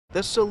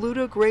The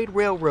Saluda Grade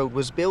Railroad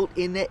was built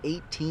in the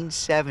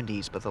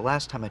 1870s, but the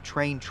last time a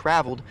train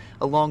traveled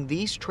along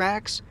these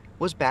tracks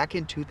was back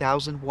in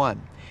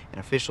 2001. And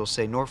officials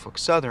say Norfolk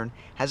Southern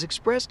has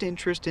expressed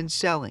interest in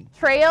selling.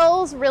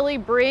 Trails really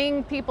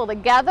bring people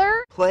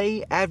together.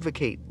 Play,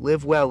 Advocate,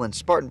 Live Well, and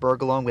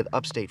Spartanburg, along with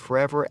Upstate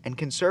Forever and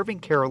Conserving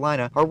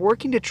Carolina, are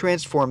working to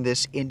transform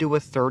this into a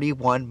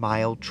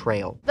 31-mile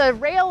trail. The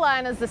rail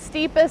line is the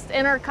steepest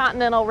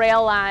intercontinental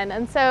rail line,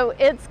 and so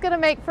it's going to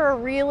make for a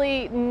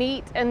really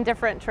neat and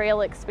different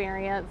trail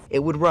experience. It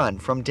would run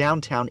from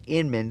downtown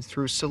Inman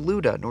through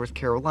Saluda, North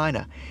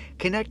Carolina,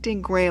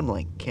 connecting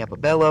Grambling,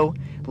 Campobello,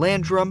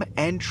 Landrum,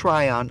 and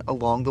Tryon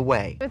along the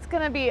way. It's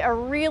going to be a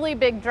really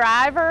big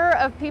driver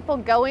of people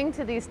going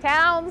to these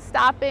towns,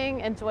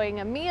 stopping, enjoying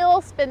a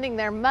meal, spending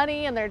their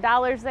money and their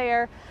dollars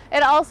there.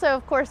 It also,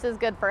 of course, is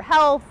good for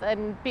health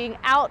and being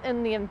out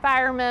in the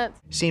environment.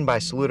 Seen by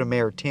Saluda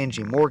Mayor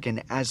Tangi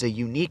Morgan as a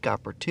unique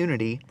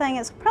opportunity.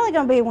 It's probably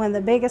going to be one of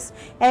the biggest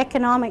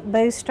economic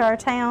boosts to our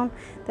town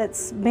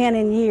that's been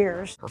in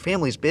years. Her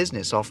family's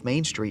business off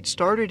Main Street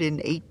started in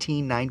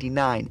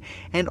 1899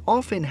 and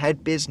often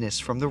had business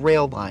from the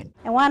rail line.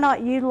 And why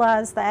not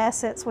utilize the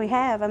assets we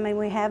have? I mean,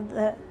 we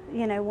have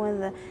one of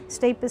the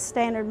steepest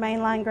standard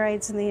mainline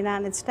grades in the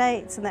United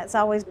States, and that's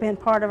always been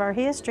part of our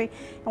history.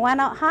 And why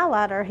not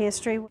highlight our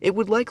history? It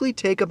would likely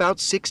take about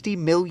 $60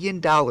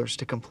 million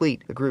to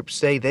complete. The group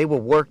say they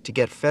will work to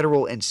get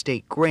federal and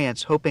state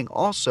grants, hoping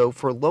also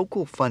for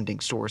local funding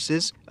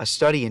sources. A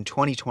study in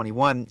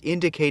 2021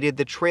 indicated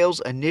the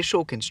trail's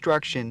initial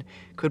construction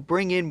could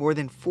bring in more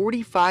than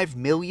 $45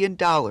 million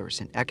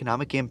in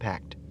economic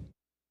impact.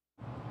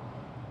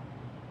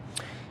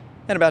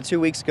 And about 2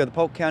 weeks ago, the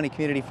Polk County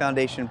Community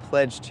Foundation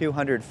pledged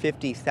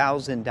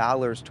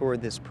 $250,000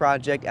 toward this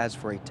project. As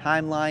for a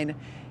timeline,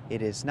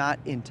 it is not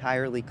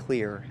entirely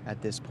clear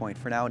at this point.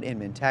 For now in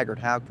Inman, Taggart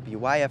Houck,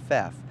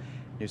 WYFF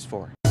News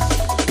 4.